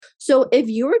So if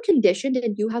you're conditioned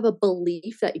and you have a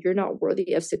belief that you're not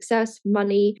worthy of success,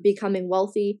 money, becoming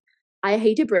wealthy, I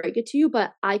hate to break it to you,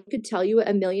 but I could tell you it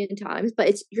a million times,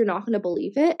 but you're not going to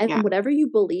believe it. And Yeah. whatever you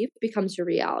believe becomes your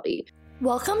reality.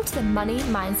 Welcome to the Money,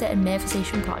 Mindset, and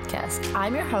Manifestation Podcast.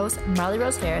 I'm your host, Marley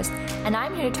Rose Harris, and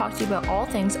I'm here to talk to you about all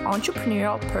things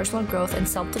entrepreneurial, personal growth, and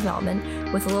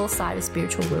self-development with a little side of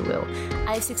spiritual woo-woo.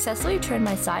 I have successfully turned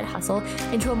my side hustle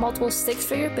into a multiple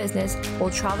six-figure business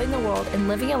while traveling the world and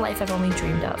living a life I've only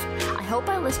dreamed of. I hope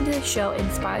by listening to this show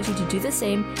inspires you to do the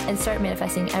same and start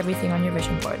manifesting everything on your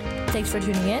vision board. Thanks for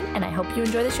tuning in, and I hope you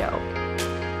enjoy the show.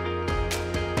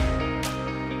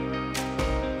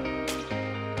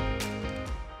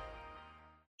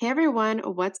 Hey everyone,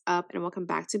 what's up? And welcome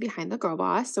back to Behind the Girl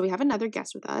Boss. So we have another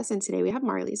guest with us, and today we have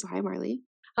Marley. So hi, Marley.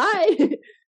 Hi.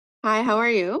 Hi, how are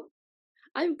you?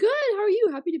 I'm good. How are you?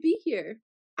 Happy to be here.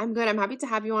 I'm good. I'm happy to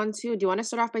have you on too. Do you want to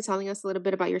start off by telling us a little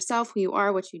bit about yourself, who you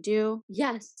are, what you do?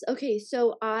 Yes. Okay.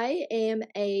 So I am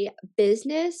a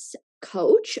business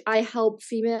coach. I help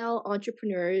female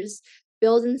entrepreneurs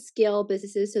build and scale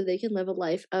businesses so they can live a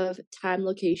life of time,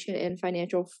 location, and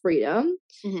financial freedom.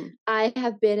 Mm-hmm. I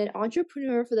have been an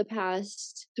entrepreneur for the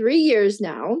past 3 years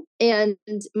now. And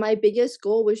my biggest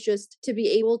goal was just to be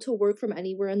able to work from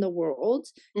anywhere in the world,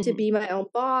 to be my own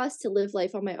boss, to live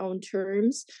life on my own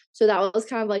terms. So that was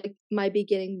kind of like my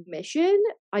beginning mission.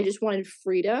 I just wanted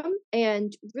freedom.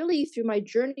 And really through my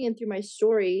journey and through my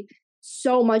story,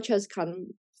 so much has come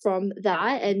from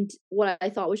that. And what I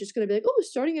thought was just going to be like, oh,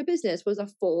 starting a business was a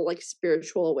full like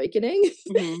spiritual awakening.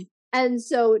 Mm-hmm. And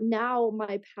so now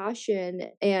my passion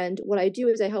and what I do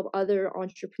is I help other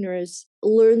entrepreneurs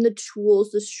learn the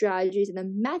tools, the strategies, and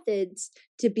the methods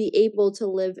to be able to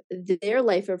live their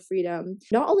life of freedom,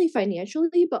 not only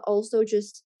financially, but also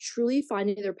just truly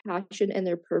finding their passion and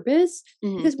their purpose.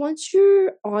 Mm-hmm. Because once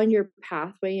you're on your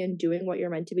pathway and doing what you're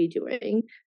meant to be doing,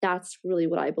 that's really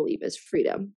what I believe is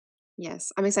freedom.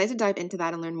 Yes, I'm excited to dive into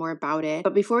that and learn more about it.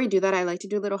 But before we do that, I like to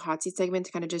do a little hot seat segment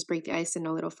to kind of just break the ice and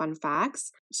know little fun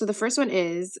facts. So the first one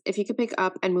is, if you could pick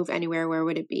up and move anywhere, where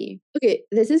would it be? Okay,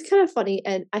 this is kind of funny,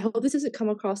 and I hope this doesn't come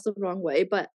across the wrong way,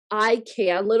 but I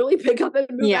can literally pick up and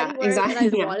move anywhere that I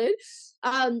wanted.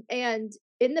 And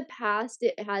in the past,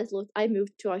 it has looked, I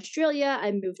moved to Australia,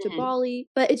 I moved to Bali,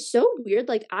 but it's so weird.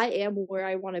 Like, I am where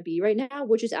I want to be right now,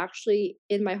 which is actually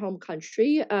in my home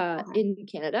country, in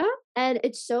Canada. And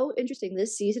it's so interesting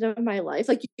this season of my life.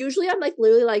 Like, usually I'm like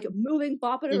literally like moving,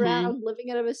 bopping around, living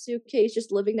out of a suitcase,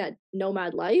 just living that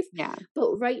nomad life. Yeah.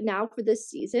 But right now for this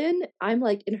season, I'm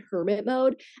like in hermit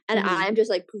mode and I'm just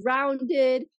like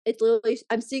grounded. It's literally,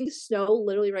 I'm seeing snow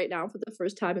literally right now for the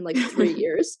first time in like 3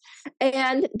 years.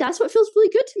 And that's what feels really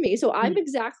good to me. So I'm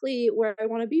exactly where I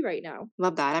want to be right now.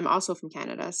 Love that. I'm also from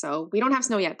Canada. So we don't have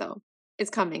snow yet though. It's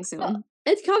coming soon.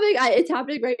 It's coming. It's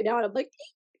happening right now. And I'm like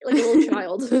a little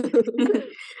child.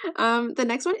 The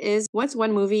next one is, what's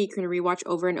one movie you can rewatch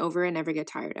over and over and never get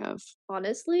tired of?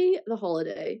 Honestly, The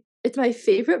Holiday. It's my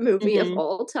favorite movie of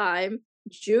all time.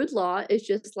 Jude Law is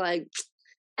just like,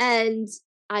 and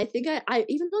I think I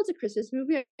even though it's a Christmas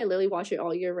movie, I literally watch it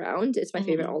all year round. It's my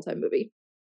favorite all-time movie.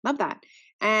 Love that.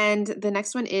 And the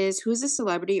next one is, who's a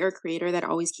celebrity or creator that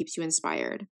always keeps you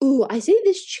inspired? Ooh, I say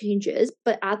this changes,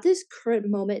 but at this current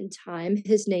moment in time,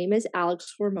 his name is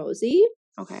Alex Hormozy.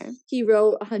 Okay. He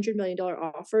wrote $100 Million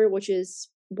Offer, which is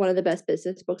one of the best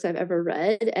business books I've ever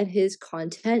read, and his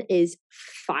content is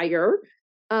fire.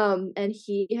 And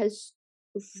he has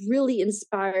really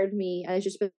inspired me, and it's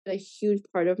just been a huge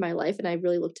part of my life, and I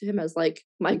really look to him as like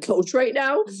my coach right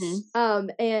now.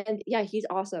 And yeah, he's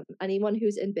awesome. Anyone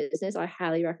who's in business, I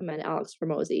highly recommend Alex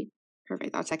Hormozy.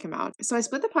 Perfect. I'll check him out. So I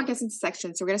split the podcast into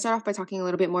sections. So we're going to start off by talking a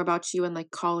little bit more about you and like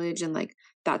college and like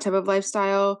that type of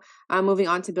lifestyle. Moving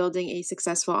on to building a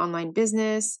successful online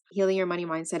business, healing your money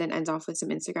mindset, and ends off with some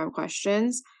Instagram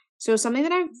questions. So something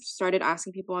that I've started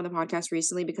asking people on the podcast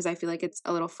recently, because I feel like it's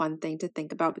a little fun thing to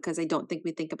think about, because I don't think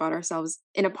we think about ourselves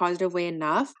in a positive way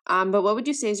enough. But what would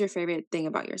you say is your favorite thing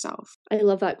about yourself? I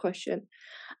love that question.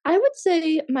 I would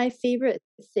say my favorite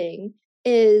thing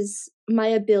is my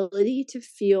ability to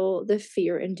feel the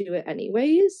fear and do it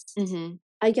anyways.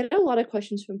 I get a lot of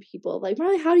questions from people like,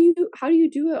 Marley, how do you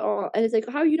do it all? And it's like,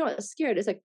 how are you not scared? It's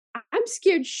like, I'm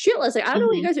scared shitless. Like, I don't know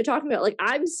what you guys are talking about. Like,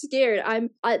 I'm scared. I'm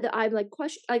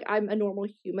like I'm a normal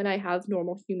human. I have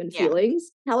normal human feelings.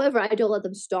 However, I don't let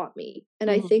them stop me.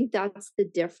 And I think that's the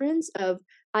difference of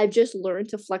I've just learned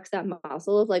to flex that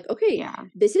muscle of like, okay,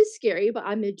 this is scary, but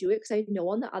I'm going to do it because I know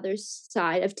on the other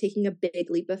side of taking a big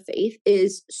leap of faith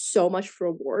is so much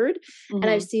reward. And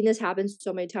I've seen this happen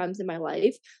so many times in my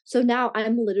life. So now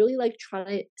I'm literally like trying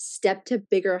to step to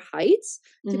bigger heights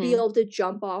to be able to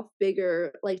jump off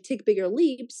bigger, like take bigger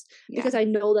leaps because I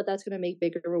know that that's going to make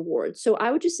bigger rewards. So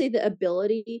I would just say the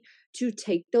ability to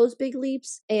take those big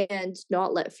leaps and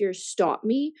not let fear stop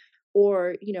me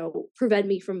or, you know, prevent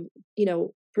me from, you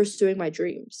know, pursuing my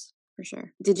dreams. For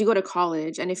sure. Did you go to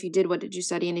college? And if you did, what did you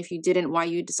study? And if you didn't, why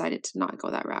you decided to not go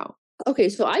that route? Okay,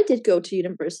 so I did go to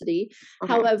university.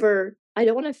 Okay. However, I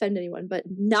don't want to offend anyone, but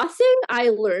nothing I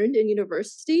learned in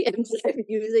university and what I'm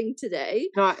using today.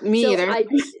 Not me either.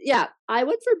 I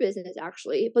went for business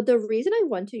actually. But the reason I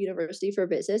went to university for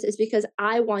business is because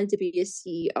I wanted to be a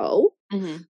CEO.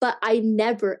 But I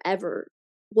never, ever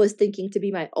was thinking to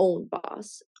be my own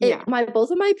boss.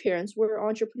 Both of my parents were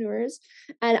entrepreneurs,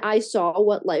 and I saw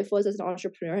what life was as an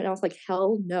entrepreneur, and I was like,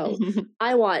 hell no.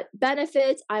 I want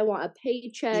benefits, I want a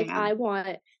paycheck, I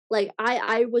want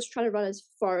I was trying to run as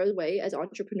far away as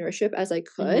entrepreneurship as I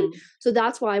could. So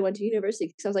that's why I went to university,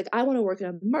 because I was like, I want to work in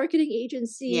a marketing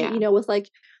agency, you know, with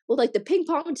the ping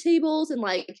pong tables and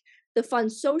like the fun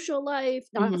social life.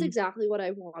 That's exactly what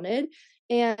I wanted.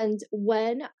 And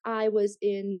when I went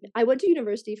to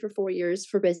university for 4 years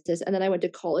for business, and then I went to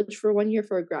college for 1 year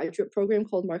for a graduate program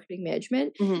called marketing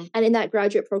management. And in that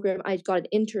graduate program, I got an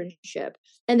internship.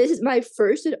 And this is my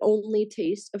first and only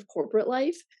taste of corporate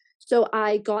life. So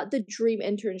I got the dream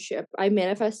internship. I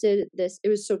manifested this. It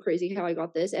was so crazy how I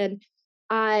got this. And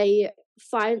it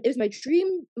was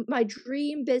my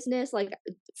dream business, like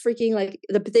freaking like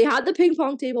they had the ping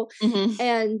pong table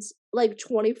and like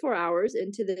 24 hours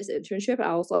into this internship,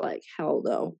 I was like, hell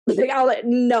no. I was like,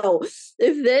 no,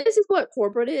 if this is what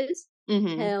corporate is,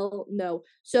 hell no.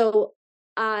 So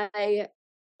I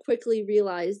quickly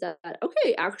realized that,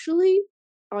 okay, actually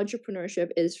entrepreneurship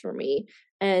is for me.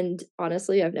 And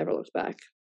honestly, I've never looked back.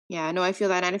 Yeah, no, I feel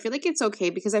that. And I feel like it's okay,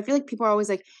 because I feel like people are always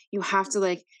like, you have to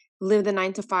like live the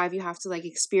 9 to 5, you have to like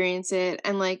experience it.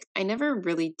 And like, I never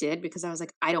really did, because I was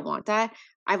like, I don't want that.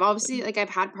 I've obviously I've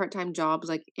had part-time jobs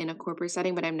like in a corporate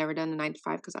setting, but I've never done the 9 to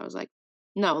 5 because I was like,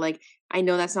 no, like I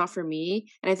know that's not for me.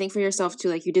 And I think for yourself too,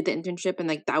 like you did the internship and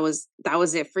like that was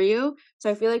it for you. So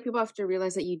I feel like people have to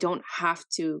realize that you don't have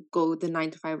to go the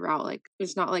 9 to 5 route. Like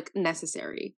it's not like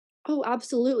necessary. Oh,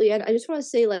 absolutely. And I just want to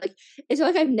say, like, it's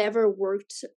not like I've never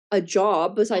worked a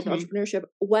job besides entrepreneurship.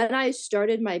 When I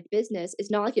started my business,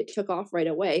 it's not like it took off right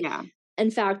away. Yeah. In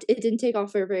fact, it didn't take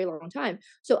off for a very long time.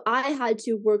 So I had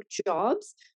to work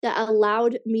jobs that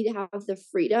allowed me to have the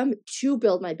freedom to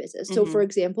build my business. So for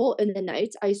example, in the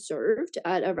nights I served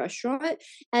at a restaurant,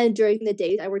 and during the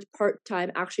days I worked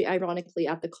part-time, actually ironically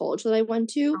at the college that I went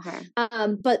to.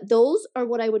 But those are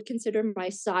what I would consider my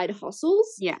side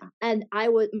hustles. Yeah. And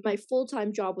my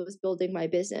full-time job was building my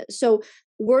business. So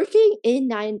working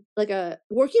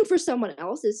working for someone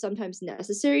else is sometimes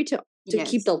necessary to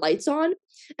keep the lights on.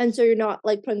 And so you're not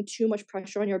like putting too much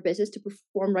pressure on your business to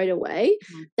perform right away.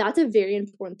 That's a very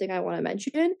important thing I want to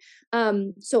mention.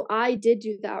 So I did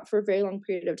do that for a very long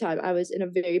period of time. I was in a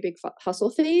very big hustle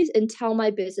phase until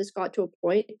my business got to a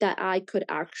point that I could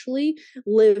actually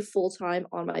live full time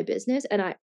on my business.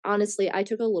 And honestly, I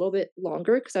took a little bit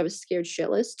longer because I was scared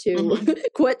shitless to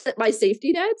quit my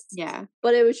safety nets. Yeah.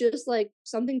 But it was just like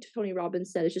something Tony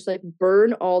Robbins said. It's just like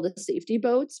burn all the safety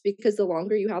boats, because the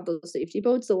longer you have those safety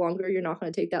boats, the longer you're not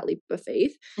going to take that leap of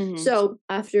faith. So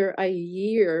after a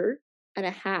year and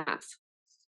a half,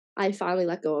 I finally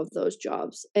let go of those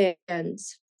jobs and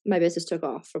my business took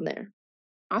off from there.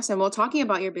 Awesome. Well, talking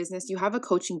about your business, you have a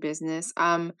coaching business.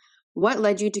 What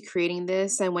led you to creating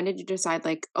this, and when did you decide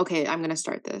like, okay, I'm going to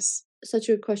start this? Such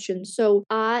a good question. So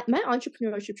my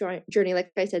entrepreneurship journey, like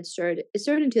I said, started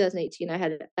in 2018.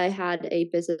 I had a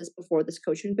business before this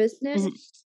coaching business.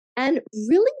 And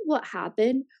really what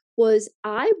happened was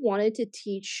I wanted to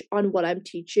teach on what I'm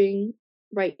teaching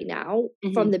right now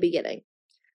from the beginning.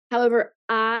 However,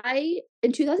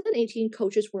 in 2018,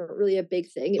 coaches weren't really a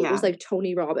big thing. It was like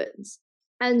Tony Robbins.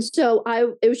 And so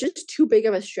it was just too big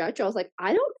of a stretch. I was like,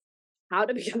 I don't know how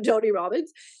to become Tony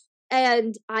Robbins,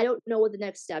 and I don't know what the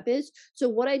next step is. So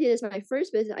what I did is my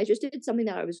first business, I just did something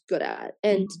that I was good at,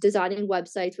 and designing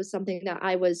websites was something that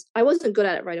I wasn't good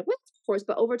at it right away, of course,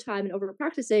 but over time and over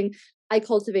practicing, I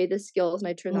cultivated the skills and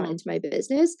I turned that into my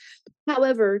business.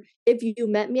 However, if you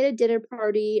met me at a dinner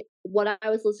party, what I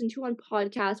was listening to on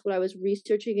podcasts, what I was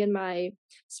researching in my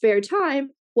spare time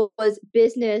was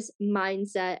business,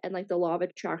 mindset, and like the law of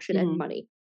attraction and money.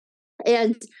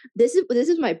 And this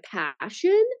is my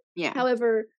passion. Yeah.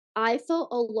 However, I felt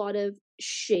a lot of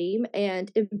shame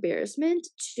and embarrassment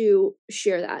to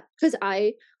share that, because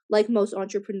I, like most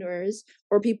entrepreneurs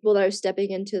or people that are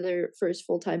stepping into their first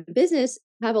full-time business,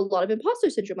 have a lot of imposter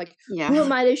syndrome. Like, who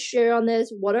am I to share on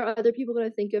this? What are other people going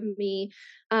to think of me?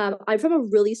 I'm from a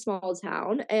really small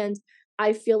town, and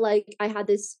I feel like I had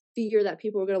this fear that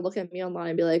people were going to look at me online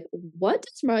and be like, what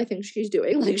does Marley think she's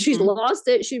doing? Like, she's lost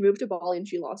it. She moved to Bali and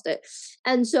she lost it.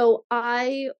 And so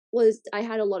I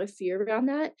had a lot of fear around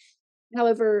that.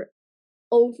 However,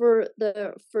 over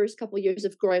the first couple of years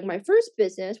of growing my first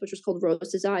business, which was called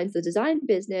Rose Designs, the design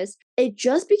business, it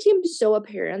just became so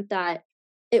apparent that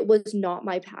it was not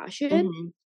my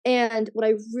passion. And what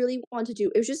I really wanted to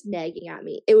do, it was just nagging at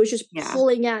me. It was just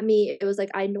pulling at me. It was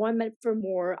like, I know I'm meant for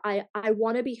more. I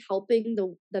want to be helping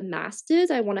the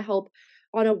masses. I want to help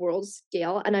on a world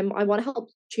scale, and I want to help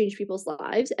change people's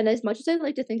lives. And as much as I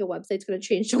like to think a website's going to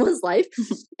change someone's life,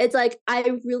 it's like,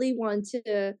 I really want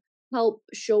to help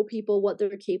show people what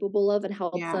they're capable of and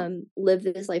help them live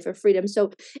this life of freedom.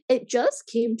 So it just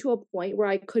came to a point where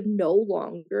I could no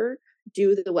longer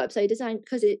do the website design,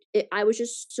 because I was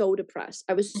just so depressed.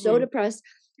 I was so depressed,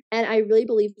 and I really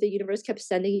believe the universe kept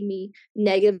sending me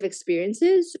negative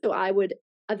experiences so I would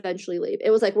eventually leave.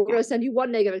 It was like, we're going to send you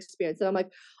one negative experience, and I'm like,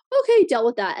 okay, dealt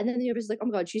with that. And then the universe was like, oh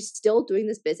my God, she's still doing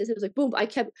this business. It was like, boom,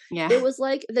 it was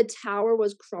like the tower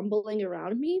was crumbling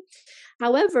around me.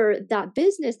 However, that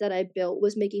business that I built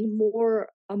was making more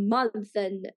a month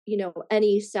than,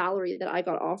 any salary that I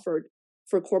got offered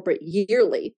for corporate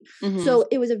yearly. So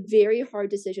it was a very hard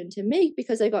decision to make,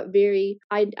 because I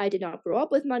did not grow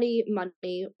up with money.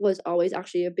 Money was always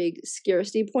actually a big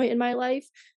scarcity point in my life,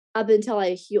 up until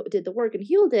I did the work and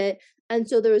healed it. And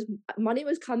so money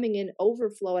was coming in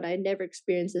overflow, and I had never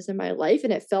experienced this in my life.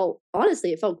 And it felt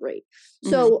great.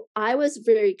 So I was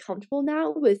very comfortable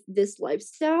now with this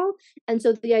lifestyle. And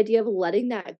so the idea of letting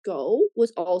that go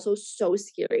was also so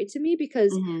scary to me,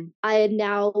 because I had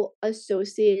now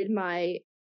associated my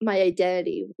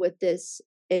identity with this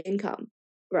income,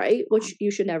 right? Which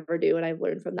you should never do. And I've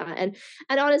learned from that. And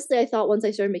honestly, I thought once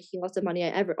I started making lots of money,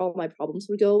 all my problems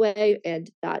would go away. And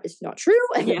that is not true.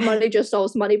 Money just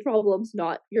solves money problems,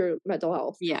 not your mental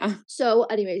health. So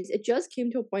anyways, it just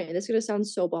came to a point, and this is going to sound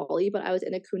so bally, but I was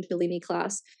in a Kundalini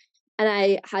class, and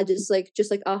I had just like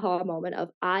aha moment of,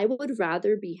 I would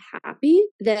rather be happy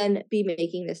than be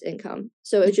making this income.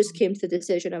 So it just came to the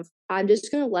decision of, I'm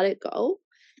just going to let it go.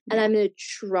 And I'm going to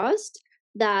trust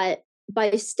that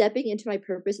by stepping into my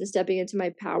purpose and stepping into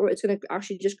my power, it's going to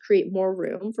actually just create more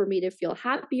room for me to feel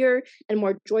happier and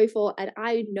more joyful. And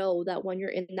I know that when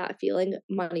you're in that feeling,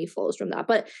 money flows from that.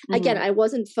 But again, I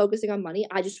wasn't focusing on money.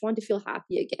 I just wanted to feel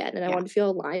happy again, and I wanted to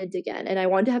feel aligned again, and I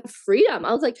wanted to have freedom.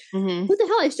 I was like, what the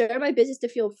hell? I started my business to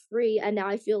feel free, and now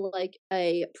I feel like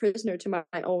a prisoner to my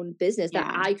own business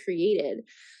that I created.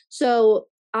 So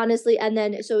honestly, and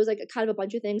then so it was like a kind of a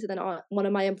bunch of things, and then one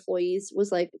of my employees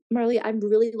was like, Marley, I'm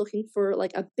really looking for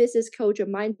like a business coach, a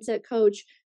mindset coach,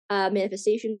 a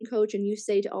manifestation coach, and you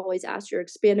say to always ask your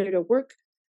expander to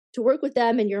work with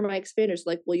them, and you're my expander, so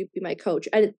like, will you be my coach?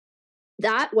 And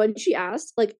that, when she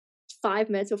asked, like 5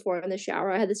 minutes before in the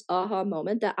shower, I had this aha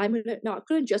moment that I'm not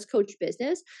gonna just coach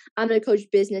business, I'm gonna coach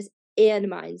business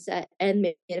and mindset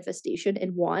and manifestation in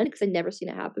one, because I'd never seen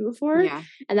it happen before.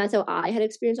 And that's how I had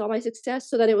experienced all my success.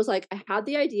 So then it was like, I had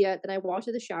the idea, then I walked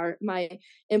to the shower, my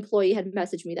employee had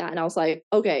messaged me that, and I was like,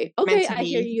 okay, I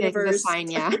hear you, universe.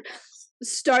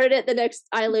 Started it the next,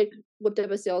 I like whipped up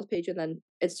a sales page, and then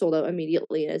it sold out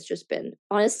immediately, and it's just been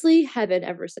honestly heaven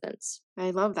ever since.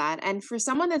 I love that. And for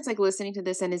someone that's like listening to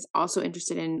this and is also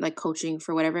interested in like coaching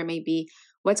for whatever it may be,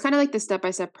 what's kind of like the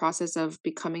step-by-step process of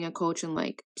becoming a coach and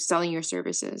like selling your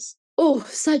services? Oh,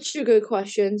 such a good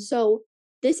question. So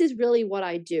this is really what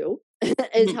I do,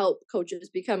 is help coaches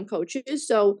become coaches.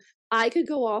 So I could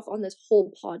go off on this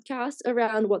whole podcast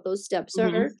around what those steps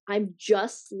are. I'm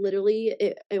just literally,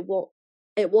 it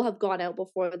will have gone out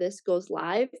before this goes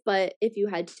live, but if you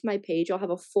head to my page, I'll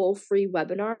have a full free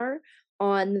webinar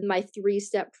on my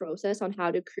 3-step process on how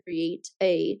to create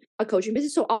a coaching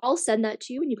business. So I'll send that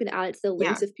to you, and you can add it to the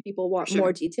links if people want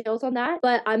more details on that.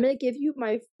 But I'm going to give you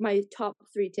my top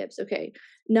 3 tips. Okay.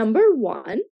 Number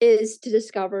 1 is to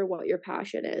discover what your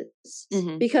passion is.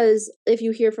 Because if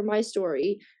you hear from my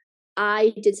story,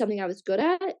 I did something I was good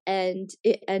at, and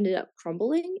it ended up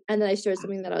crumbling. And then I started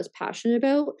something that I was passionate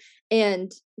about.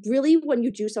 And really, when you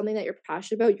do something that you're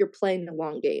passionate about, you're playing the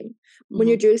long game. When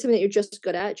you're doing something that you're just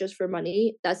good at, just for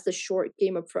money, that's the short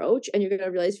game approach. And you're going to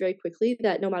realize very quickly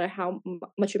that no matter how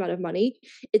much amount of money,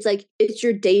 it's like, it's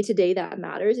your day to day that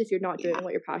matters. If you're not doing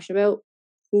what you're passionate about,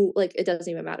 it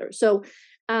doesn't even matter. So,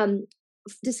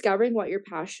 discovering what you're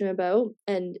passionate about,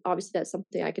 and obviously that's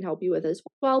something I can help you with as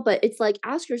well, but it's like,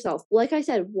 ask yourself, like I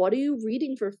said, what are you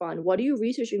reading for fun? What are you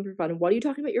researching for fun? What are you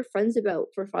talking about your friends about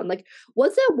for fun? Like,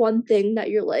 what's that one thing that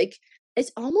you're like,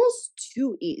 it's almost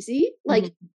too easy.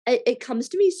 Like, it comes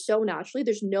to me so naturally.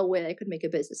 There's no way I could make a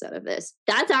business out of this.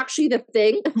 That's actually the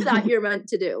thing that you're meant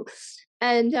to do.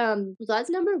 And that's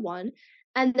number one.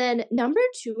 And then number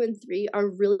 2 and 3 are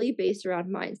really based around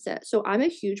mindset. So I'm a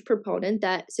huge proponent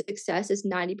that success is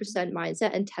 90%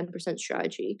 mindset and 10%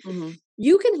 strategy.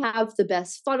 You can have the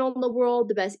best funnel in the world,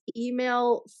 the best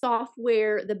email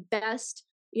software, the best,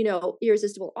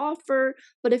 irresistible offer.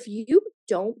 But if you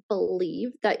don't believe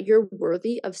that you're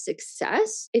worthy of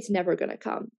success, it's never going to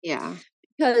come. Yeah.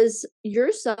 Because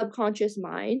your subconscious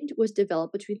mind was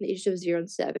developed between the ages of 0 and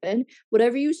 7.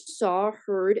 Whatever you saw,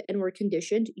 heard, and were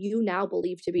conditioned, you now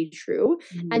believe to be true.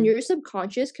 And your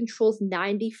subconscious controls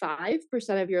 95%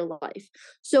 of your life.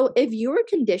 So if you're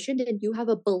conditioned and you have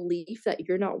a belief that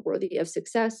you're not worthy of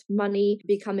success, money,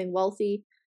 becoming wealthy,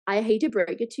 I hate to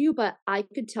break it to you, but I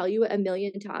could tell you it a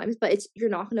million times, but you're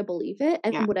not going to believe it.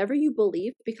 And whatever you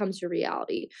believe becomes your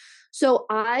reality. So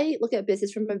I look at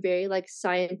business from a very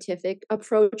scientific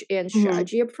approach and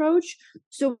strategy approach.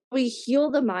 So we heal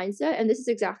the mindset. And this is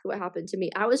exactly what happened to me.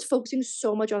 I was focusing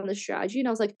so much on the strategy and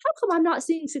I was like, how come I'm not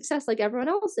seeing success like everyone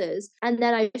else is? And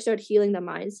then I started healing the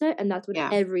mindset, and that's when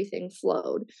everything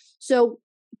flowed. So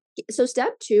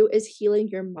step 2 is healing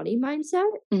your money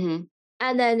mindset.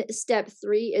 And then step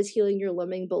 3 is healing your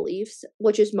limiting beliefs,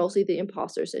 which is mostly the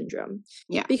imposter syndrome.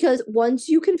 Yeah. Because once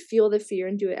you can feel the fear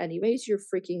and do it anyways, you're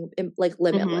freaking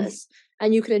limitless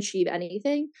and you can achieve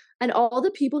anything. And all the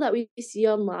people that we see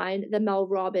online, the Mel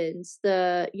Robbins,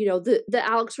 the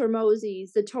Alex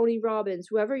Hormozis, the Tony Robbins,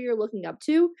 whoever you're looking up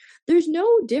to, there's no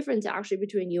difference actually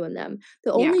between you and them.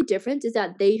 The only difference is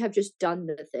that they have just done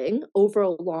the thing over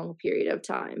a long period of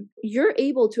time. You're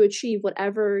able to achieve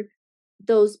whatever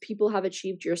those people have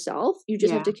achieved yourself. You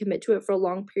just have to commit to it for a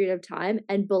long period of time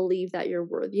and believe that you're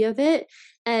worthy of it.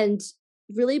 And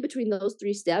really between those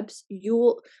 3 steps,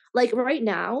 you'll right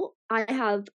now I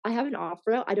have an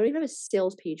offer out. I don't even have a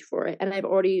sales page for it, and I've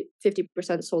already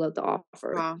 50% sold out the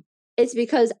offer. Wow. It's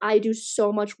because I do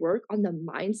so much work on the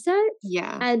mindset.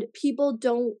 Yeah. And people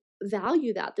don't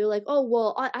value that. They're like, oh,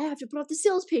 well, I have to put off the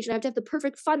sales page and I have to have the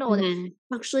perfect funnel. And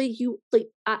actually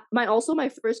my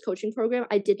first coaching program,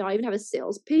 I did not even have a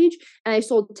sales page, and I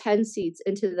sold 10 seats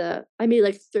I made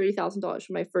 $30,000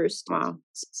 for my first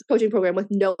coaching program with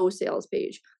no sales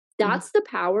page. That's the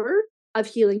power of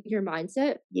healing your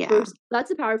mindset. Yeah. That's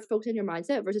the power of focusing on your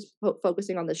mindset versus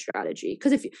focusing on the strategy.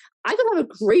 Because I could have a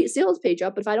great sales page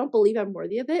up, but if I don't believe I'm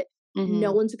worthy of it,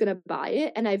 no one's going to buy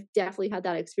it. And I've definitely had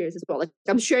that experience as well.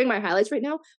 I'm sharing my highlights right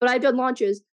now, but I've done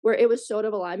launches where it was so out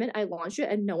of alignment. I launched it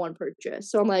and no one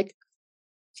purchased. So I'm like,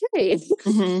 okay,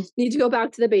 need to go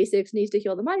back to the basics, needs to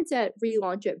heal the mindset,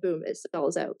 relaunch it, boom, it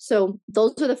sells out. So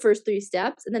those are the first 3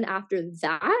 steps. And then after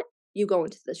that, you go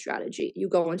into the strategy, you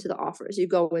go into the offers, you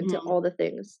go into all the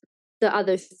things, the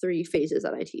other 3 phases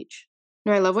that I teach.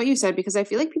 No, I love what you said, because I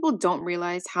feel like people don't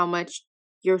realize how much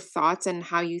your thoughts and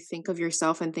how you think of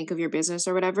yourself and think of your business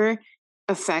or whatever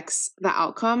affects the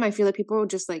outcome. I feel like people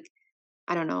just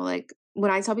I don't know,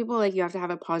 when I tell people you have to have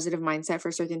a positive mindset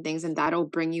for certain things and that'll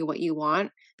bring you what you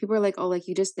want, people are like, oh,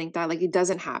 you just think that it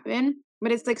doesn't happen.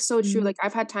 But it's so true.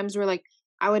 I've had times where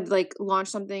I would launch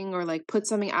something or put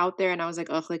something out there and I was like,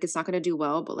 oh, it's not going to do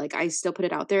well, but I still put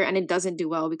it out there and it doesn't do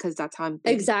well because that's how I'm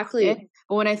thinking. Exactly.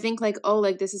 But when I think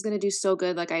this is going to do so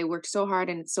good, I worked so hard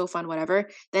and it's so fun, whatever,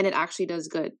 then it actually does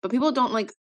good. But people don't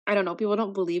I don't know, people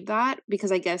don't believe that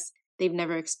because I guess they've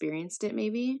never experienced it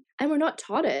maybe. And we're not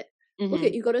taught it. Look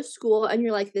at, you go to school and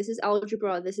you're like, this is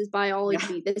algebra, this is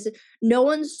biology, no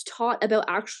one's taught about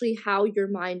actually how your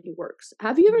mind works.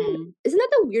 Have you ever, isn't that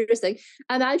the weirdest thing?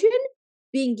 Imagine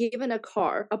being given a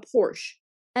car, a Porsche,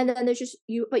 and then there's just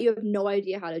you, but you have no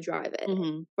idea how to drive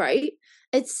it, right?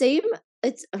 I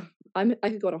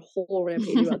could go on a whole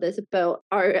rampage about this, about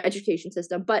our education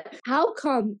system, but how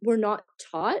come we're not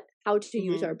taught how to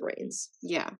use our brains?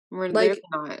 Yeah, we're literally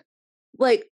not.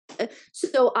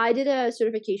 So I did a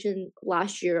certification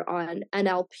last year on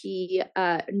NLP,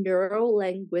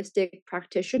 neuro-linguistic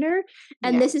practitioner.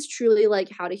 And this is truly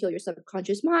how to heal your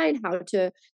subconscious mind, how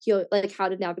to heal, how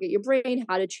to navigate your brain,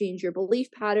 how to change your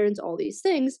belief patterns, all these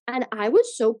things. And I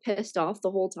was so pissed off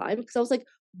the whole time because I was like,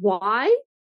 why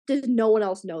does no one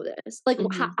else know this?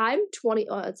 I'm 20,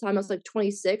 at the time I was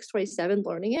 26, 27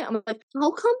 learning it. I'm like,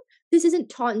 how come this isn't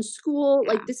taught in school?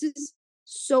 This is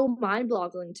so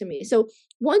mind-boggling to me. So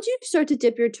once you start to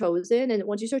dip your toes in and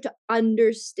once you start to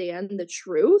understand the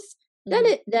truth,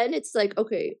 then it's like,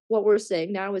 okay, what we're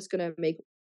saying now is gonna make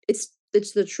it's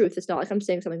the truth. It's not like I'm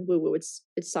saying something woo woo. It's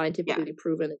scientifically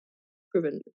proven.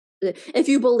 If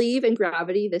you believe in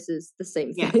gravity, this is the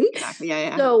same thing. Exactly.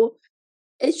 Yeah. So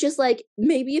it's just like,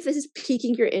 maybe if this is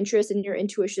piquing your interest and your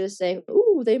intuition is saying,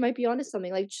 "Ooh, they might be onto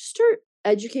something," like, just start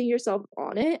educating yourself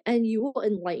on it, and you will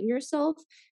enlighten yourself,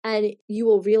 and you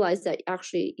will realize that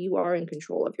actually you are in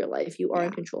control of your life. You are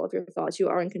in control of your thoughts. You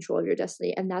are in control of your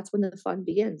destiny, and that's when the fun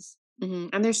begins.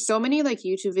 And there's so many like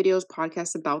YouTube videos,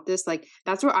 podcasts about this. Like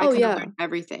that's where I kind of learned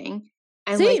everything.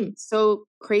 And Same. like so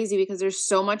crazy because there's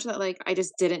so much that like I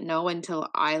just didn't know until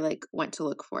I like went to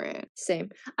look for it. Same.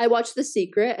 I watched The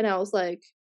Secret and I was like,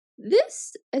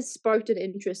 this has sparked an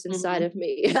interest inside of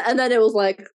me. And then it was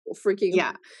like freaking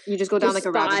you just go down like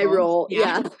a rabbit hole.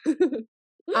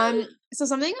 So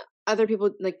something other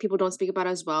people don't speak about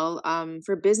as well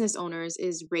for business owners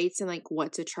is rates and like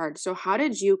what to charge. So how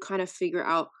did you kind of figure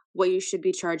out what you should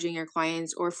be charging your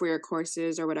clients or for your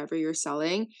courses or whatever you're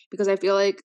selling? Because I feel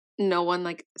like no one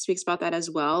like speaks about that as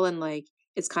well, and like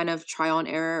it's kind of trial and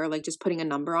error or like just putting a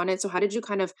number on it. So how did you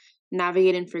kind of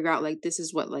navigate and figure out like this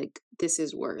is what like this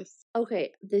is worth?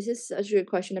 Okay, this is such a good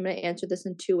question. I'm going to answer this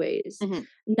in two ways.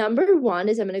 Number one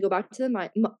is I'm going to go back to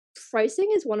the pricing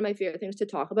is one of my favorite things to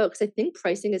talk about because I think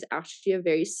pricing is actually a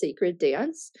very sacred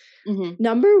dance.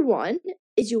 Number one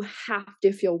is you have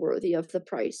to feel worthy of the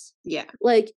price.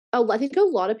 Like I think a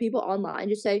lot of people online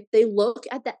just say they look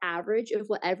at the average of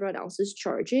what everyone else is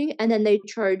charging and then they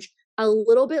charge a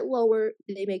little bit lower,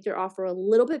 they make their offer a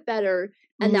little bit better,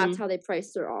 and that's how they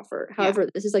price their offer. However,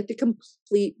 this is like the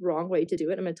complete wrong way to do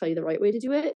it. I'm going to tell you the right way to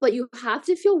do it, but you have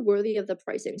to feel worthy of the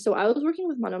pricing. So I was working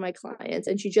with one of my clients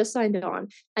and she just signed on,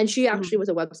 and she actually was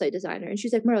a website designer, and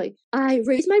she's like, Marley, I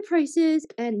raised my prices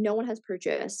and no one has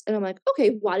purchased. And I'm like,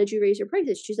 okay, why did you raise your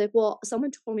prices? She's like, well,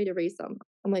 someone told me to raise them.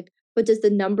 I'm like, but does the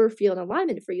number feel in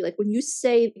alignment for you? Like when you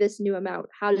say this new amount,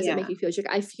 how does it make you feel? She's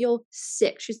like, I feel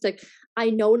sick. She's like, I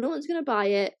know no one's going to buy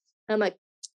it. And I'm like,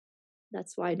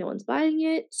 that's why no one's buying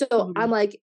it. So I'm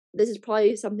like, this is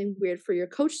probably something weird for your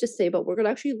coach to say, but we're going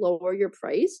to actually lower your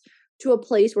price to a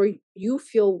place where you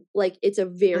feel like it's a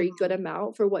very good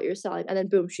amount for what you're selling. And then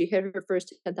boom, she hit her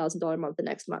first $10,000 month the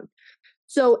next month.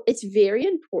 So it's very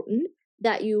important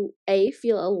that you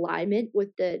feel alignment with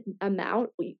the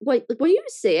amount. Like when you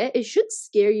say it, it should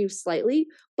scare you slightly,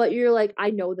 but you're like,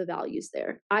 I know the value's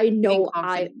there. I know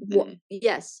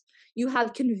yes, you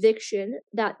have conviction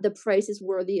that the price is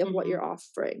worthy of what you're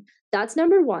offering. That's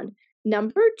number one.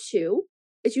 Number two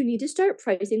is you need to start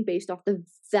pricing based off the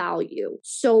value.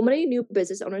 So many new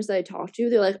business owners that I talk to,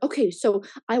 they're like, okay, so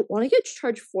I want to get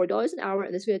charged $4 an hour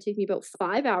and this is going to take me about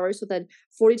 5 hours. So then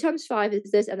 40 times 5 is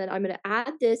this. And then I'm going to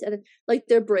add this. And then like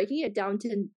they're breaking it down to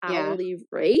an hourly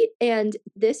rate. And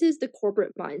this is the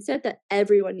corporate mindset that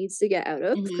everyone needs to get out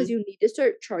of because you need to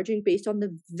start charging based on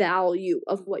the value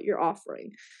of what you're offering.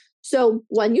 So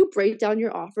when you break down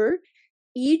your offer,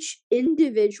 each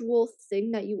individual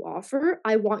thing that you offer,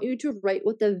 I want you to write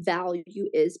what the value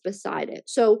is beside it.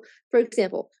 So, for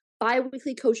example,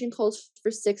 bi-weekly coaching calls for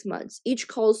 6 months. Each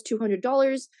call is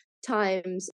 $200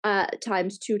 times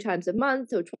 2 times a month,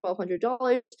 so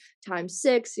 $1,200 times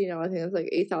 6. You know, I think that's like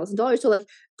 $8,000. So, like,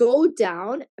 go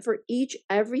down for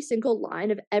every single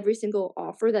line of every single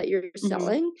offer that you're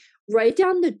selling. Write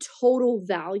down the total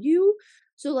value.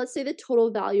 So let's say the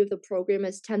total value of the program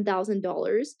is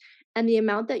 $10,000 and the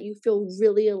amount that you feel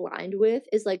really aligned with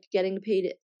is like getting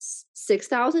paid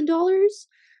 $6,000.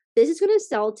 This is going to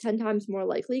sell 10 times more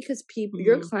likely because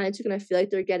your clients are going to feel like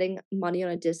they're getting money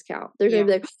on a discount. They're going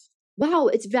to be like, wow,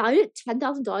 it's valued at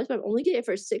 $10,000, but I'm only getting it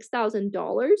for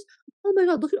 $6,000. Oh my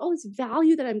God, look at all this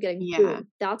value that I'm getting. Boom.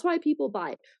 That's why people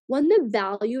buy. When the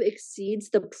value exceeds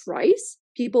the price,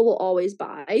 people will always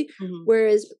buy.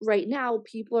 Whereas right now,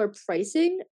 people are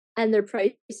pricing and their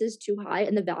price is too high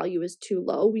and the value is too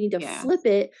low. We need to flip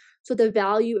it so the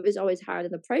value is always higher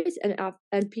than the price.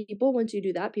 And people, once you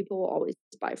do that, people will always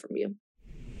buy from you.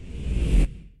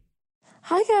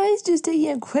 Hi guys, just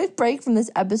taking a quick break from this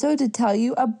episode to tell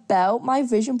you about my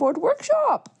vision board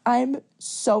workshop. I'm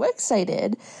so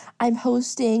excited. I'm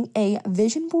hosting a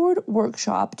vision board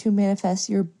workshop to manifest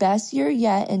your best year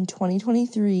yet in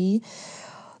 2023.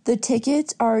 The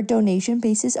tickets are donation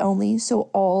basis only,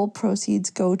 so all proceeds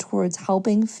go towards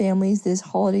helping families this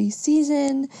holiday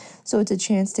season. So it's a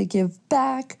chance to give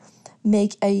back.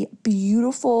 make a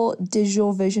beautiful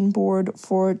digital vision board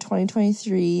for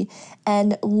 2023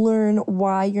 and learn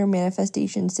why your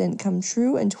manifestations didn't come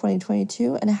true in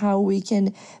 2022 and how we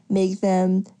can make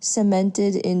them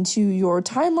cemented into your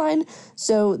timeline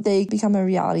so they become a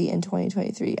reality in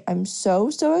 2023. I'm so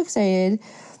excited.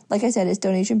 Like I said, it's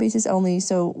donation basis only,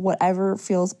 so whatever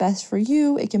feels best for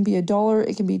you, it can be $1,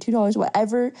 it can be $2,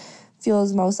 whatever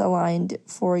feels most aligned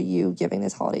for you giving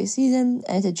this holiday season,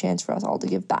 and it's a chance for us all to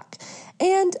give back.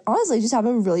 And honestly, just have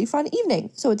a really fun evening.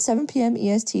 So it's 7 p.m.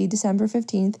 EST, December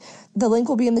 15th. The link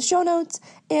will be in the show notes,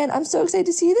 and I'm so excited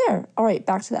to see you there. All right,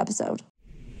 back to the episode.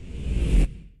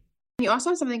 You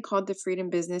also have something called the Freedom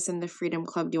Business and the Freedom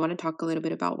Club. Do you want to talk a little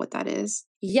bit about what that is?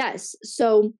 Yes.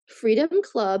 So Freedom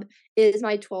Club is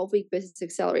my 12-week business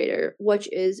accelerator, which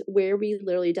is where we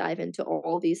literally dive into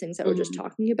all these things that we're just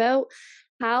talking about.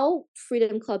 How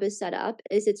Freedom Club is set up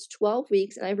is it's 12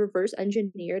 weeks, and I reverse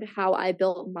engineered how I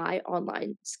built my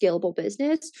online scalable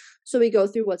business. So we go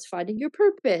through what's finding your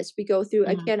purpose. We go through,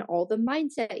 again, all the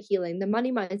mindset healing, the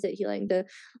money mindset healing, the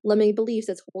limiting beliefs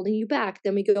that's holding you back.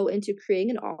 Then we go into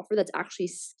creating an offer that's actually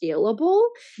scalable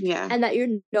and that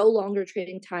you're no longer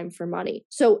trading time for money.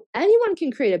 So anyone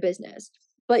can create a business,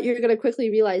 but you're going to quickly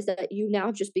realize that you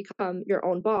now just become your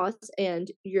own boss, and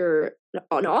you're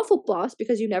an awful boss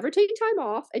because you never take time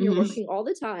off and you're working all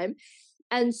the time.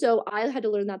 And so I had to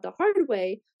learn that the hard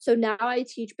way. So now I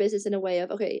teach business in a way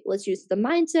of, okay, let's use the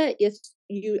mindset,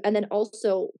 and then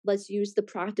also let's use the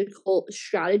practical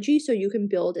strategy so you can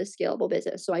build a scalable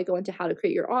business. So I go into how to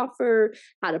create your offer,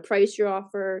 how to price your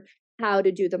offer, how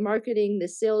to do the marketing, the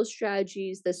sales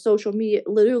strategies, the social media,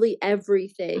 literally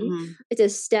everything. It's a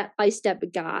step-by-step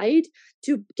guide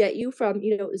to get you from,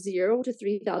 $0 to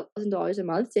 $3,000 a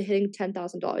month to hitting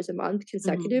 $10,000 a month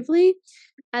consecutively.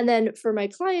 And then for my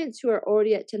clients who are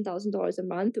already at $10,000 a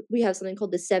month, we have something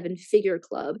called the 7-Figure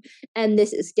Club. And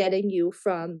this is getting you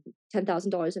from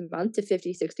 $10,000 a month to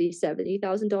 $50,000, $60,000,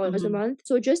 $70,000 a month.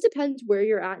 So it just depends where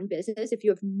you're at in business. If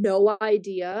you have no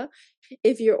idea,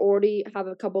 if you already have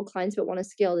a couple clients but want to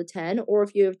scale to 10, or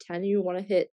if you have 10 and you want to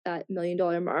hit that $1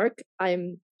 million mark,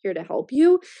 I'm here to help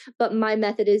you. But my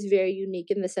method is very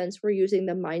unique in the sense we're using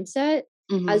the mindset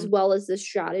as well as the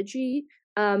strategy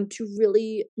to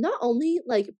really not only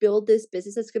build this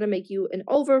business that's going to make you an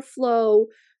overflow,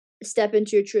 step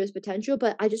into your truest potential,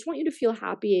 but I just want you to feel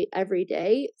happy every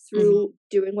day through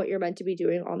doing what you're meant to be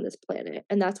doing on this planet.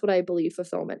 And that's what I believe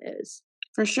fulfillment is.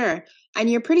 For sure. And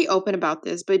you're pretty open about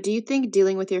this, but do you think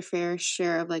dealing with your fair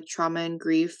share of trauma and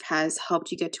grief has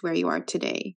helped you get to where you are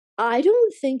today? I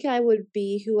don't think I would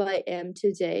be who I am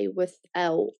today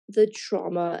without the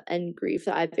trauma and grief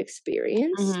that I've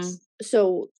experienced.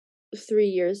 So 3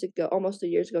 years ago, almost 3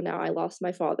 years ago now, I lost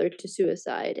my father to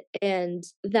suicide. And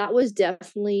that was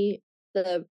definitely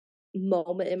the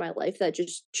moment in my life that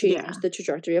just changed the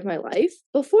trajectory of my life.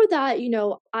 Before that,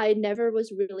 I never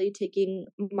was really taking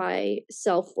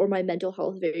myself or my mental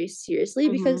health very seriously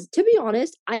because, to be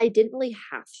honest, I didn't really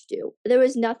have to. There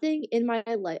was nothing in my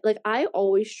life. I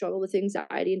always struggled with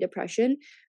anxiety and depression,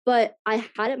 but I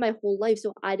had it my whole life.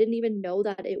 So I didn't even know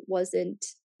that it wasn't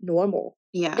normal.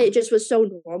 Yeah. It just was so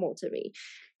normal to me.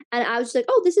 And I was just like,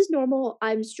 oh, this is normal.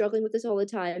 I'm struggling with this all the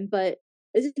time, but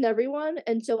isn't everyone?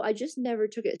 And so I just never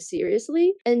took it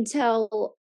seriously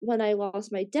until when I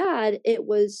lost my dad. It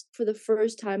was for the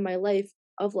first time in my life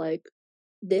of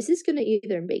this is going to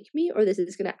either make me or this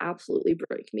is going to absolutely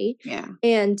break me. Yeah.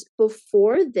 And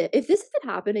before if this had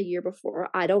happened a year before,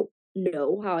 I don't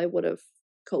know how I would have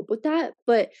coped with that.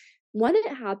 But when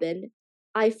it happened,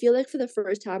 I feel like for the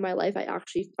first time in my life, I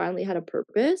actually finally had a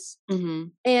purpose.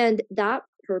 And that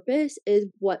purpose is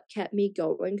what kept me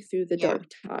going through the dark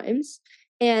times.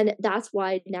 And that's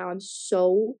why now I'm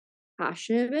so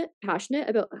passionate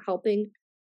about helping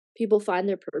people find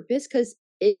their purpose, because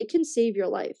it can save your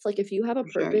life. If you have a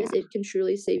purpose, it can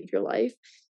truly save your life.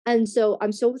 And so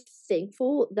I'm so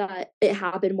thankful that it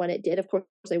happened when it did. Of course,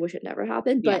 I wish it never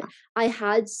happened, but I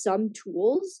had some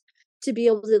tools to be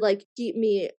able to keep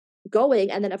me going.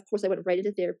 And then of course I went right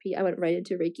into therapy. I went right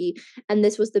into Reiki, and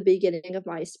this was the beginning of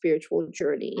my spiritual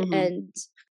journey. And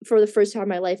for the first time in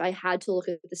my life, I had to look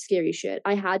at the scary shit.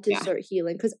 I had to start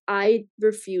healing because I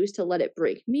refused to let it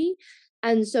break me.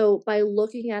 And so by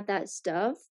looking at that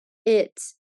stuff, I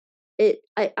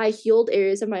healed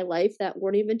areas of my life that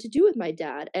weren't even to do with my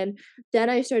dad. And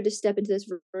then I started to step into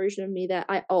this version of me that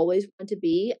I always wanted to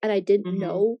be. And I didn't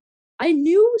know. I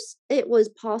knew it was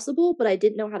possible, but I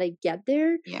didn't know how to get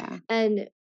there. Yeah. And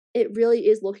it really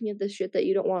is looking at the shit that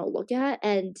you don't want to look at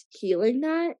and healing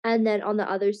that. And then on the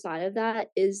other side of that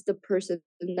is the person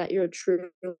that you're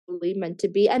truly meant to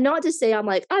be. And not to say I'm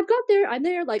like, I've got there, I'm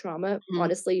there, like trauma,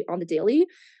 honestly, on the daily.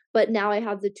 But now I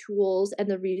have the tools and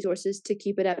the resources to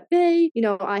keep it at bay. You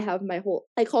know, I have my whole,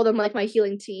 I call them like my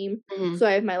healing team. So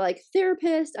I have my like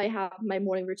therapist, I have my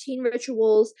morning routine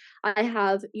rituals, I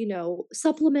have, you know,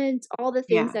 supplements, all the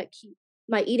things that keep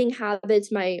my eating habits,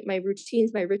 my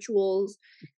routines, my rituals.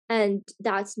 And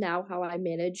that's now how I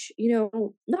manage, you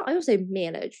know, not, I don't say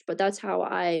manage, but that's how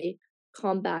I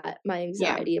combat my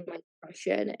anxiety and my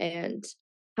depression, and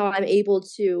how I'm able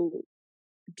to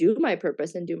do my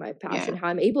purpose and do my passion, how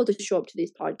I'm able to show up to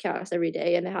these podcasts every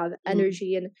day and have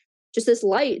energy and just this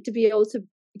light to be able to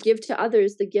give to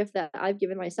others the gift that I've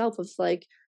given myself of like,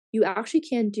 you actually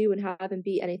can do and have and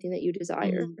be anything that you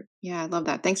desire. Yeah, I love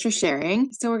that. Thanks for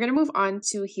sharing. So we're going to move on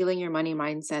to healing your money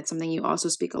mindset, something you also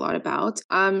speak a lot about.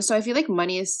 So I feel like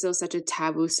money is still such a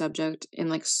taboo subject in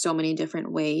like so many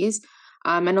different ways.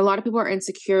 And a lot of people are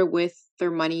insecure with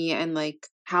their money and like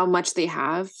how much they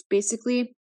have,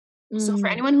 basically. So for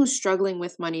anyone who's struggling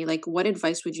with money, like what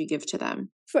advice would you give to them?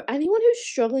 For anyone who's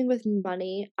struggling with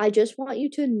money, I just want you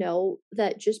to know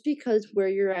that just because where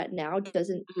you're at now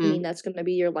doesn't mean that's going to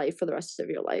be your life for the rest of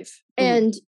your life.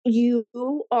 And you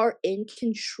are in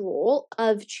control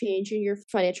of changing your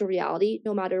financial reality,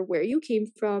 no matter where you came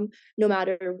from, no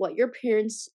matter what your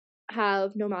parents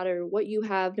have, no matter what you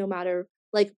have, no matter,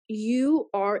 like, you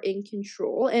are in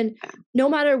control. And no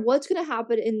matter what's going to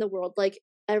happen in the world, like,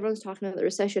 everyone's talking about the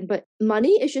recession, but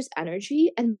money is just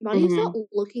energy, and money's not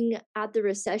looking at the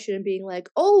recession and being like,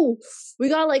 oh, we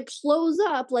gotta like close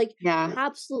up. Like,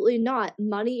 absolutely not.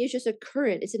 Money is just a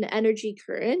current. It's an energy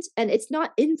current, and it's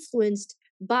not influenced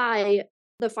by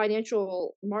the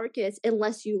financial markets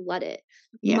unless you let it.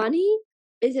 Money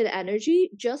is an energy,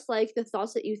 just like the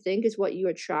thoughts that you think is what you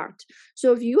attract.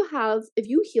 So if you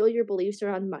heal your beliefs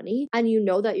around money and you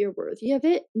know that you're worthy of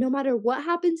it, no matter what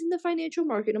happens in the financial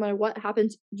market, no matter what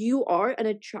happens, you are an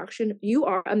attraction, you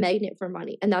are a magnet for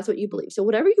money. And that's what you believe. So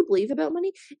whatever you believe about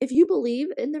money, if you believe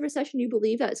in the recession, you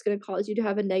believe that it's going to cause you to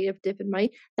have a negative dip in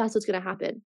money, that's what's going to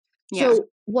happen. So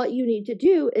what you need to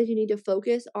do is you need to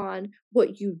focus on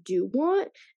what you do want,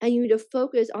 and you need to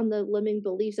focus on the limiting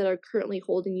beliefs that are currently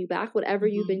holding you back, whatever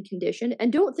you've been conditioned.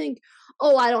 And don't think,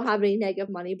 oh, I don't have any negative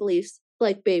money beliefs.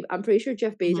 Like, babe, I'm pretty sure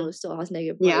Jeff Bezos still has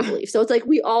negative money beliefs. So it's like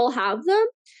we all have them.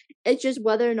 It's just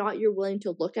whether or not you're willing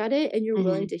to look at it and you're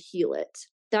willing to heal it.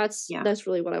 That's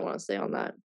really what I want to say on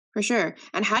that. For sure.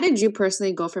 And how did you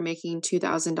personally go from making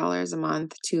 $2,000 a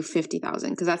month to $50,000?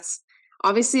 Because that's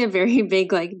obviously a very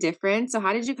big like difference. So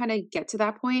how did you kind of get to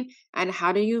that point, and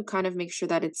how do you kind of make sure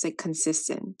that it's like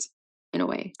consistent in a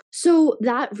way? So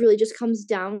that really just comes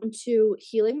down to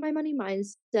healing my money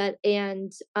mindset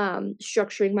and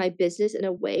structuring my business in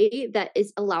a way that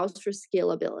allows for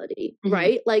scalability,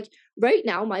 right? Like right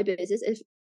now, my business, if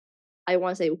I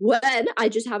want to say when I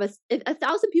just have if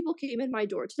 1,000 people came in my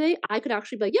door today, I could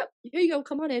actually be like, yep, here you go,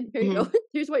 come on in, here you go,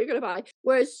 here's what you're going to buy.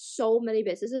 Whereas so many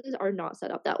businesses are not set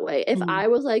up that way. If I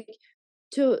was like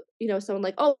to, you know, someone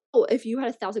like, oh, if you had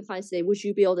 1,000 clients today, would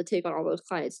you be able to take on all those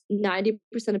clients? 90%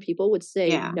 of people would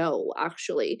say no,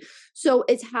 actually. So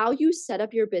it's how you set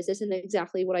up your business, and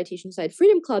exactly what I teach inside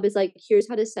Freedom Club is like, here's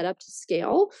how to set up to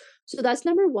scale. So that's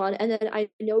number one. And then I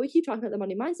know we keep talking about the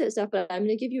money mindset stuff, but I'm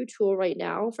going to give you a tool right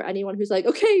now for anyone who's like,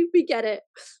 okay, we get it.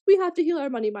 We have to heal our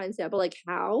money mindset, but like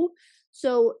how?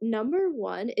 So number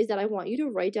one is that I want you to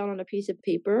write down on a piece of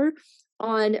paper,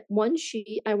 on one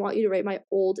sheet, I want you to write my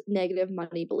old negative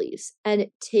money beliefs, and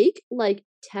take like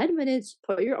 10 minutes,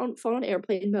 put your own phone on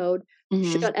airplane mode,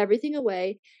 shut everything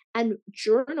away, and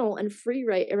journal and free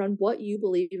write around what you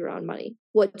believe around money.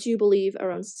 What do you believe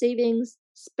around savings,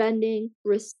 spending,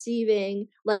 receiving?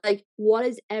 Like, what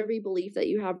is every belief that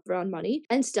you have around money?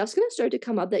 And stuff's going to start to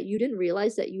come up that you didn't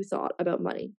realize that you thought about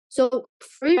money. So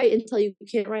free write until you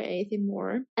can't write anything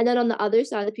more. And then on the other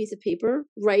side of the piece of paper,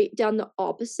 write down the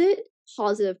opposite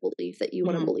positive belief that you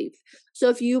want to believe. So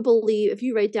if you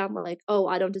write down like, oh,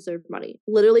 I don't deserve money,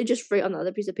 literally just write on the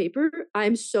other piece of paper,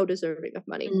 I'm so deserving of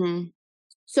money.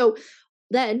 So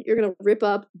then you're going to rip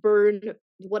up, burn,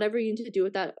 whatever you need to do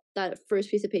with that first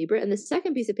piece of paper. And the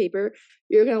second piece of paper,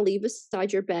 you're going to leave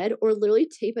beside your bed or literally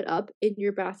tape it up in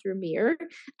your bathroom mirror.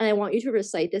 And I want you to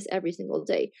recite this every single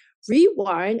day.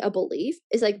 Rewiring a belief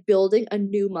is like building a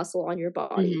new muscle on your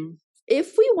body.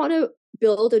 If we want to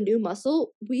build a new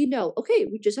muscle, we know, okay,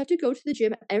 we just have to go to the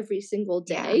gym every single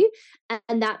day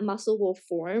and that muscle will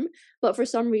form. But for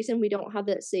some reason, we don't have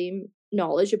that same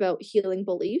knowledge about healing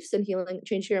beliefs and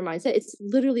changing your mindset. It's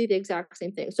literally the exact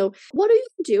same thing. So what do you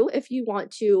do if you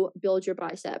want to build your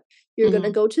bicep? You're going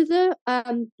to go to the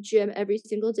gym every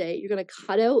single day. You're going to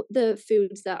cut out the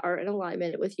foods that are in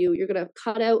alignment with you. You're going to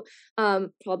cut out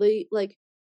probably like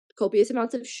copious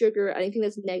amounts of sugar, anything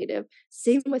that's negative.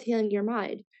 Same with healing your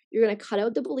mind. You're going to cut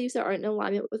out the beliefs that aren't in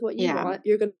alignment with what you want.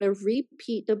 You're going to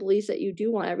repeat the beliefs that you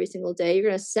do want every single day. You're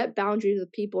going to set boundaries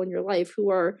with people in your life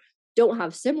who don't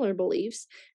have similar beliefs,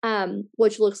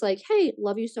 which looks like, hey,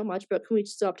 love you so much, but can we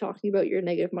stop talking about your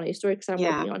negative money story because I'm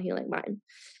working on healing mine.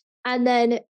 And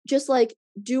then just like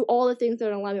do all the things that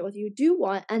are in alignment with what you do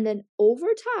want. And then over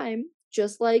time,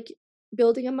 just like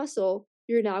building a muscle,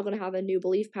 you're now going to have a new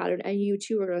belief pattern and you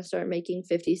too are going to start making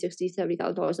 $50,000, $60,000,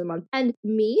 $70,000 a month. And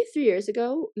me 3 years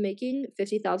ago, making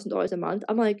 $50,000 a month,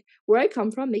 I'm like, where I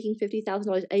come from, making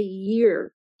 $50,000 a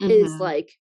year is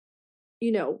like,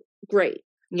 great.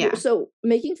 Yeah. So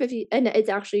making 50, and it's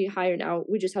actually higher now.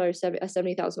 We just had a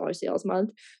 $70,000 sales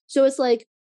month. So it's like,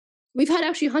 we've had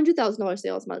actually $100,000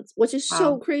 sales months, which is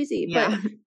so crazy. Yeah.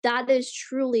 But that is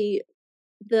truly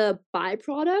the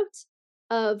byproduct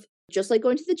of just like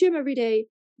going to the gym every day,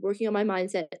 working on my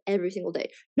mindset every single day.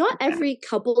 Not every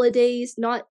couple of days,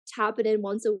 not tapping in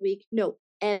once a week. No,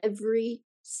 every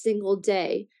single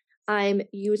day. I'm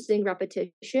using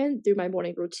repetition through my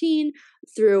morning routine,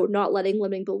 through not letting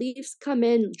limiting beliefs come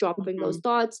in, dropping those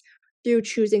thoughts, through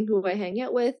choosing who I hang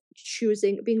out with,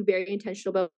 being very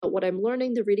intentional about what I'm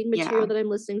learning, the reading material that I'm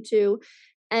listening to,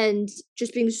 and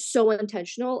just being so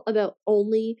intentional about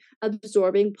only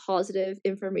absorbing positive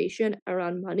information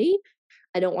around money.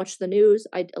 I don't watch the news.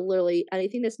 I literally,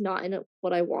 anything that's not in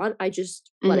what I want, I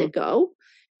just let it go.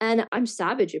 And I'm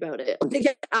savage about it.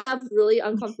 I have really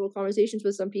uncomfortable conversations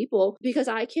with some people because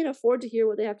I can't afford to hear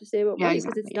what they have to say about money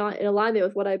because it's not in alignment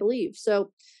with what I believe.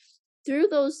 So through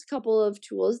those couple of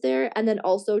tools there, and then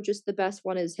also just the best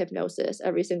one is hypnosis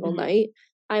every single night.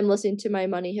 I'm listening to my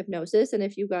money hypnosis. And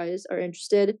if you guys are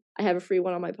interested, I have a free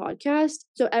one on my podcast.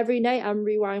 So every night I'm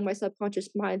rewiring my subconscious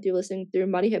mind through listening through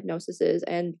money hypnosis.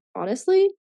 And honestly,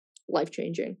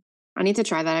 life-changing. I need to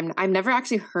try that. I've never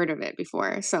actually heard of it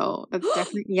before. So that's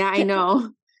definitely, I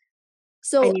know.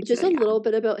 So just a little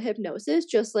bit about hypnosis,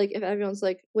 just like if everyone's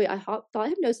like, wait, I thought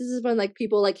hypnosis is when like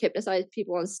people like hypnotize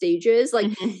people on stages.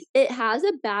 Like it has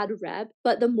a bad rep,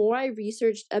 but the more I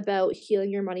researched about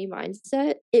healing your money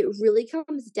mindset, it really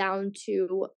comes down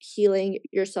to healing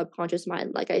your subconscious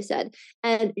mind, like I said.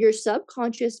 And your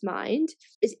subconscious mind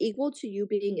is equal to you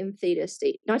being in theta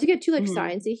state. Not to get too like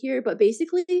sciencey here, but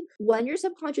basically when your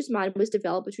subconscious mind was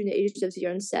developed between the ages of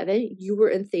 0 and 7, you were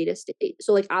in theta state.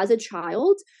 So like as a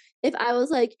child, if I was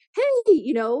like,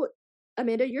 hey,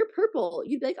 Amanda, you're purple,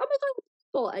 you'd be like, oh my God, I'm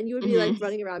purple. And you would be like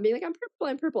running around being like,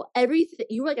 I'm purple. Everything,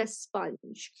 you were like a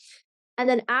sponge. And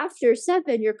then after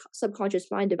 7, your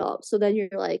subconscious mind develops. So then you're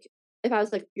like, if I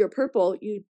was like, you're purple,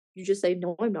 you just say,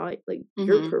 no, I'm not. Like,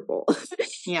 you're purple.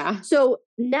 Yeah. So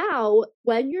now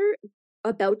when you're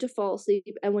about to fall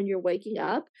asleep and when you're waking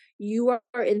up, you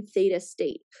are in theta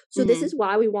state. So this is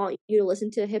why we want you to listen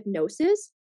to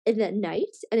hypnosis in the night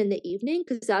and in the evening,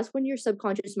 because that's when your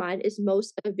subconscious mind is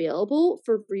most available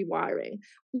for rewiring.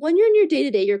 When you're in your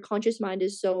day-to-day, your conscious mind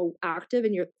is so active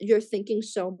and you're thinking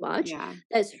so much that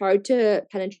it's hard to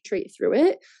penetrate through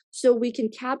it. So we can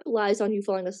capitalize on you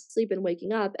falling asleep and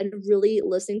waking up and really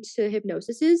listening to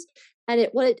hypnosis. And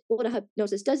what a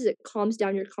hypnosis does is it calms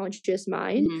down your conscious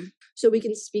mind so we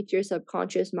can speak to your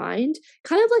subconscious mind.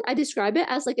 Kind of like I describe it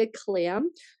as like a clam.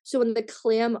 So when the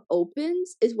clam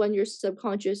opens is when your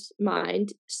subconscious mind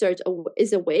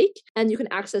is awake and you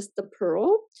can access the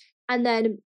pearl. And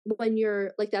then when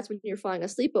you're like, that's when you're falling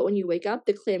asleep, but when you wake up,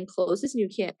 the clam closes and you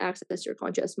can't access your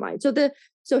conscious mind.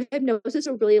 So hypnosis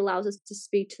really allows us to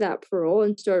speak to that pearl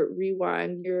and start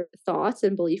rewiring your thoughts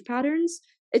and belief patterns.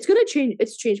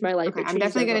 It's changed my life. Okay, I'm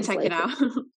definitely going to check it out.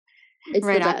 It's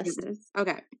right after this.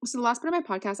 Okay. So the last part of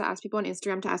my podcast, I asked people on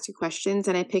Instagram to ask you questions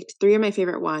and I picked 3 of my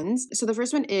favorite ones. So the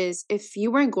first one is, if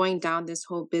you weren't going down this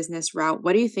whole business route,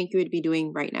 what do you think you would be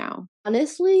doing right now?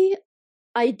 Honestly,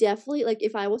 I definitely, like,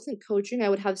 if I wasn't coaching, I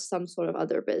would have some sort of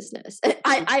other business.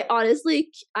 I honestly,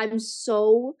 I'm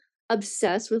so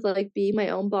obsessed with like being my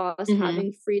own boss,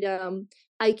 having freedom.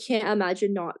 I can't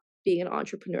imagine not being an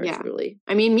entrepreneur, truly.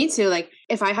 I mean, me too. Like,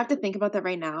 if I have to think about that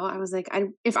right now, I was like,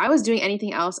 if I was doing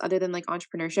anything else other than like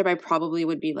entrepreneurship, I probably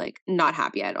would be like not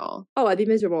happy at all. Oh, I'd be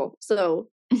miserable. So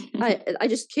I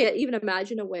just can't even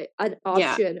imagine an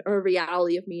option or a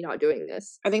reality of me not doing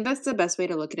this. I think that's the best way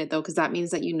to look at it though, because that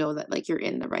means that you know that like you're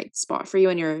in the right spot for you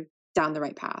and you're down the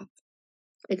right path.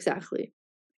 Exactly.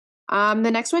 The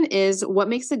next one is, what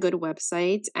makes a good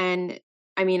website? And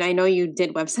I mean, I know you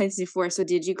did websites before, so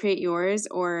did you create yours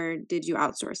or did you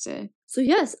outsource it? So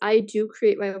yes, I do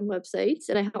create my own websites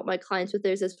and I help my clients with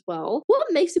theirs as well. What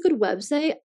makes a good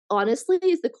website, honestly,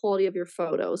 is the quality of your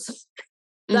photos.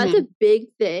 That's a big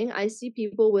thing. I see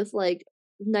people with like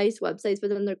nice websites, but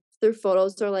then their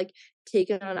photos are like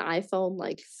taken on an iPhone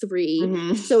like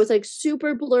 3. So it's like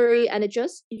super blurry, and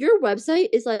your website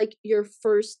is like your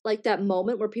first, like that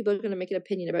moment where people are going to make an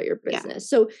opinion about your business.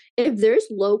 So if there's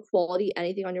low quality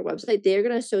anything on your website, they're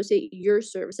going to associate your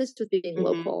services with being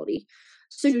low quality.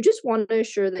 So you just want to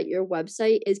ensure that your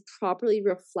website is properly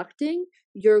reflecting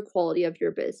your quality of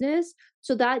your business.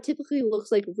 So that typically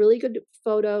looks like really good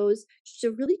photos, just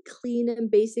a really clean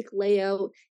and basic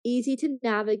layout, easy to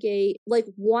navigate, like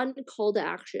one call to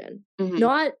action,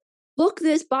 not book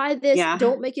this, buy this.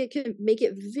 Don't make it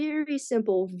very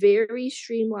simple, very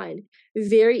streamlined,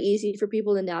 very easy for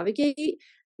people to navigate.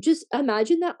 Just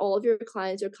imagine that all of your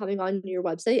clients are coming on your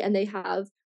website and they have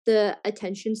the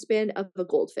attention span of a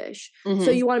goldfish.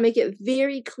 So you want to make it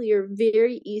very clear,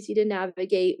 very easy to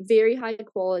navigate, very high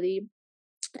quality.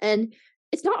 And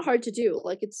it's not hard to do.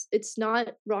 Like it's not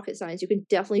rocket science. You can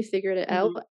definitely figure it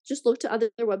out. Just look to other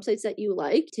websites that you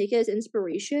like, take it as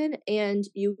inspiration, and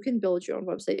you can build your own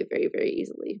website very, very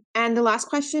easily. And the last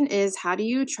question is, how do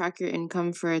you track your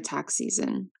income for a tax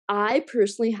season? I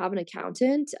personally have an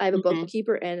accountant. I have a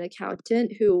bookkeeper and an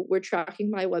accountant who we're tracking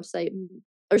my website,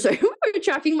 we're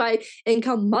tracking my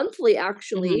income monthly,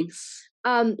 actually.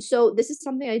 So this is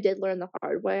something I did learn the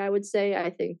hard way, I would say.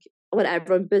 I think when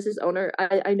everyone's business owner,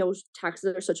 I know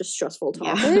taxes are such a stressful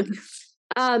topic.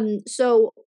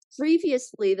 So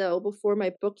previously though, before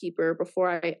my bookkeeper,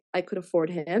 before I could afford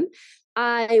him,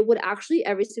 I would actually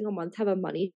every single month have a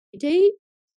money date.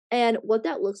 And what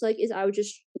that looks like is I would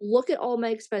just look at all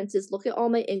my expenses, look at all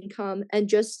my income, and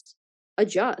just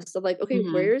adjust. I'm like, okay,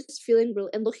 where's feeling really,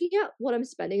 and looking at what I'm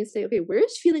spending and saying, okay,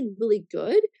 where's feeling really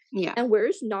good and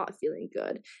where's not feeling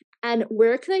good, and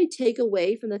where can I take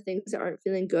away from the things that aren't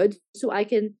feeling good so I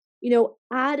can,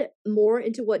 add more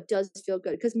into what does feel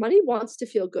good, because money wants to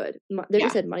feel good. Like I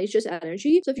said, money's just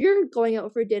energy. So if you're going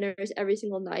out for dinners every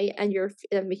single night and you're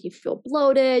making you feel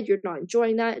bloated, you're not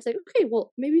enjoying that, it's like, okay,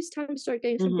 well, maybe it's time to start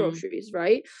getting some groceries,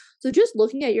 right? So just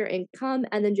looking at your income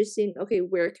and then just seeing, okay,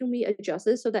 where can we adjust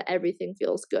this so that everything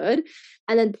feels good,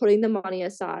 and then putting the money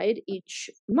aside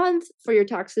each month for your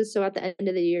taxes, so at the end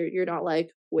of the year you're not like,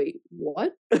 wait,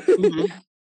 what?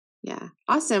 Yeah.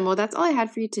 Awesome. Well, that's all I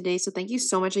had for you today. So thank you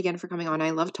so much again for coming on.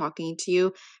 I love talking to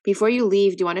you. Before you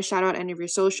leave, do you want to shout out any of your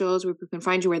socials where people can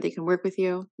find you, where they can work with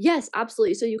you? Yes,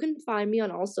 absolutely. So you can find me on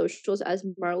all socials as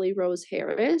Marley Rose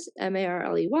Harris,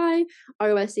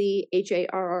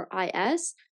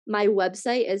 MarleyRoseHarris. My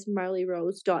website is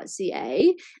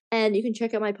marleyrose.ca, and you can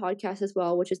check out my podcast as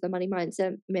well, which is the Money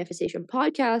Mindset Manifestation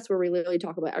Podcast, where we literally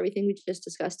talk about everything we just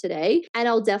discussed today. And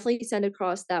I'll definitely send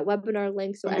across that webinar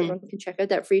link so everyone can check out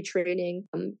that free training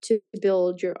to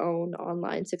build your own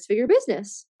online 6-figure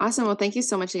business. Awesome. Well, thank you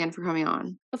so much again for coming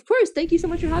on. Of course. Thank you so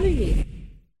much for having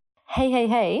me.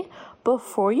 Hey.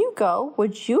 Before you go,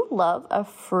 would you love a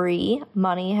free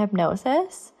money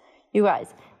hypnosis? You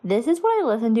guys, this is what I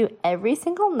listen to every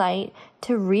single night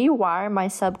to rewire my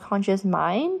subconscious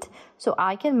mind so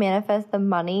I can manifest the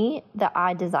money that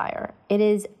I desire. It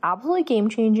is absolutely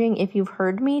game-changing. If you've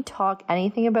heard me talk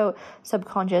anything about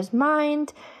subconscious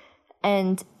mind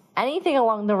and anything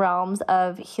along the realms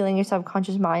of healing your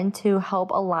subconscious mind to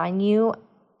help align you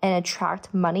and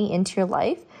attract money into your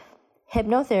life,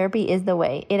 hypnotherapy is the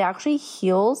way. It actually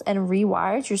heals and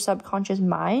rewires your subconscious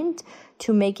mind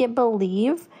to make it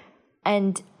believe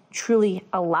and truly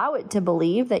allow it to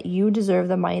believe that you deserve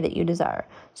the money that you desire.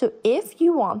 So if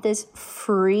you want this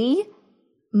free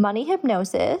money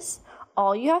hypnosis,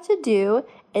 all you have to do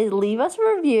is leave us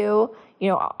a review,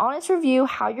 honest review,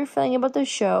 how you're feeling about the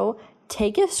show,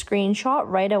 take a screenshot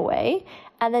right away,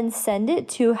 and then send it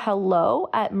to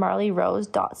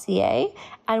hello@marleyrose.ca,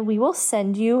 and we will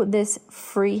send you this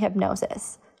free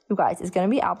hypnosis. You guys, it's going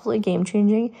to be absolutely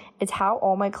game-changing. It's how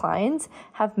all my clients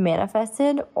have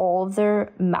manifested all of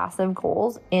their massive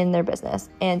goals in their business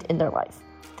and in their life.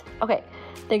 Okay,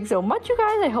 thanks so much, you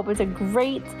guys. I hope it's a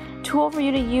great tool for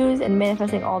you to use in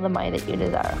manifesting all the money that you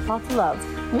desire. Lots of love.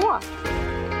 Mwah!